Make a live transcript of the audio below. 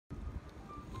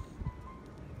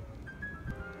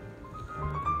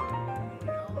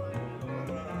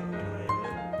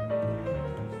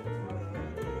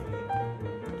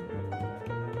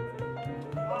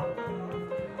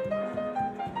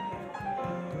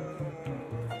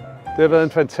Det har været en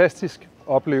fantastisk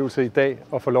oplevelse i dag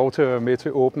at få lov til at være med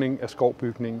til åbningen af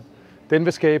Skou-bygningen. Den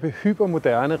vil skabe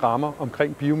hypermoderne rammer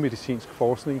omkring biomedicinsk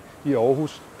forskning i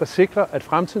Aarhus, der sikrer, at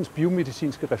fremtidens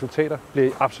biomedicinske resultater bliver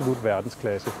i absolut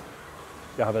verdensklasse.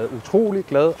 Jeg har været utrolig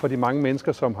glad for de mange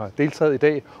mennesker, som har deltaget i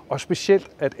dag, og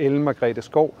specielt, at Ellen Margrethe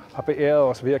Skou har beæret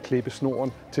os ved at klippe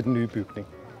snoren til den nye bygning.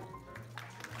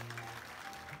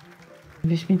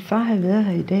 Hvis min far havde været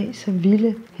her i dag, så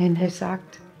ville han have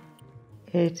sagt,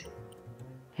 at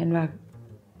han var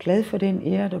glad for den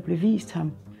ære, der blev vist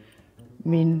ham,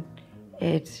 men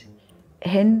at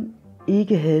han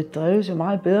ikke havde drevet så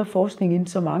meget bedre forskning end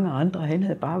så mange andre. Han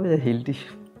havde bare været heldig.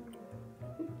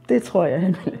 Det tror jeg,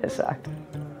 han ville have sagt.